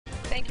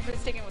Thank you for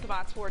sticking with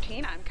Fox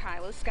 14. I'm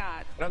Kyla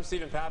Scott. And I'm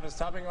Stephen Pappas.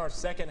 Topping our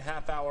second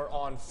half hour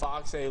on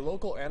Fox, a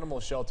local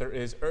animal shelter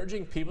is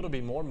urging people to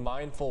be more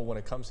mindful when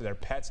it comes to their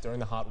pets during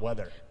the hot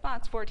weather.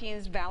 Fox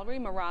 14's Valerie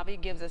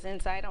Moravi gives us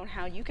insight on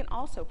how you can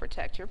also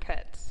protect your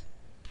pets.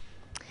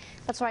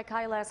 That's right,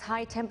 Kyla. As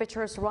high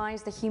temperatures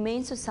rise, the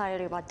Humane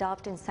Society of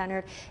Adopting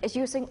Center is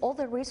using all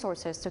the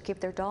resources to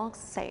keep their dogs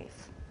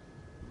safe.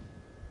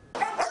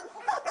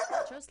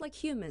 Just like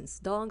humans,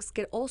 dogs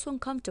get also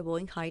uncomfortable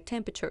in high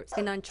temperatures.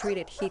 An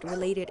untreated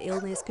heat-related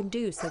illness can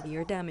do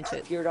severe damages.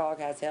 If your dog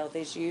has health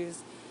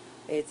issues,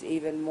 it's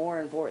even more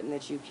important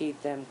that you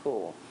keep them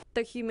cool.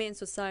 The Humane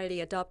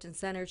Society Adopting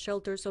Center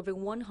shelters over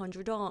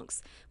 100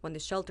 dogs. When the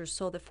shelter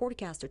saw the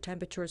forecasted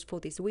temperatures for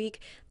this week,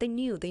 they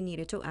knew they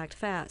needed to act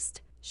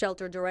fast.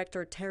 Shelter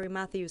Director Terry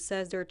Matthews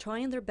says they're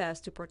trying their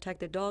best to protect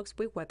the dogs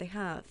with what they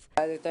have.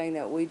 The other thing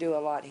that we do a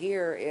lot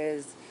here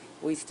is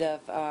we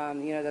stuff,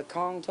 the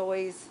Kong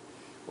toys.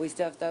 We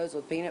stuff those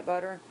with peanut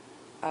butter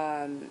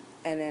and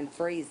then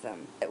freeze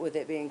them. With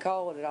it being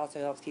cold, it also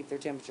helps keep their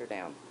temperature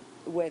down.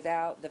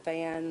 Without the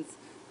fans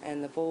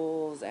and the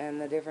pools and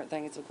the different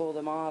things to cool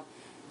them off,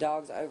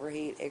 dogs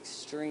overheat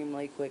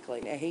extremely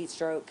quickly. A heat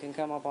stroke can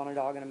come up on a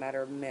dog in a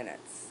matter of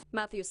minutes.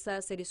 Matthews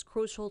says it is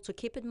crucial to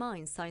keep in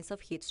mind signs of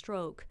heat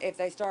stroke. If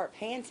they start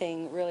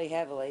panting really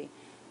heavily,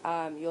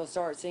 you'll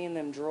start seeing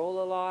them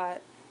drool a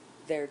lot,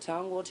 their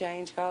tongue will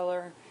change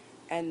color,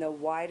 and the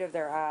white of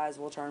their eyes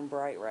will turn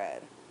bright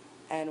red.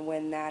 And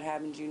when that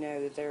happens, you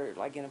know that they're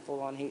like in a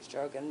full-on heat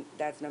stroke, and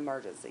that's an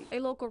emergency. A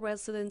local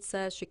resident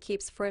says she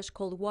keeps fresh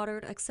cold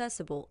water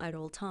accessible at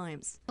all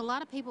times. A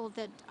lot of people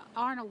that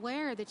aren't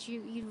aware that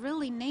you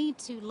really need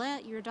to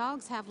let your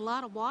dogs have a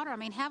lot of water. I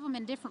mean, have them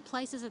in different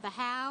places of the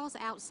house,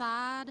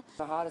 outside.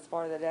 The hottest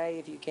part of the day,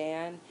 if you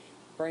can,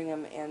 bring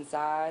them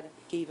inside.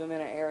 Keep them in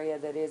an area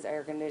that is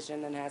air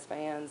conditioned and has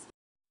fans.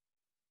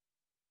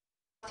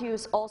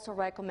 Matthews also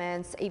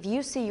recommends if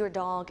you see your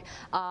dog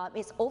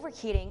is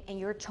overheating and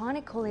you're trying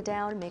to cool it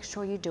down, make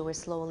sure you do it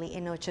slowly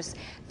and not just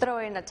throw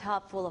it in a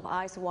tub full of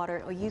ice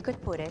water, or you could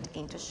put it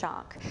into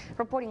shock.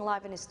 Reporting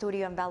live in the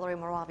studio, I'm Valerie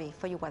Moravi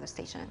for your weather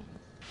station.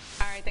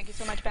 All right, thank you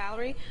so much,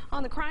 Valerie.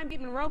 On the crime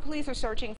beat, Monroe police are searching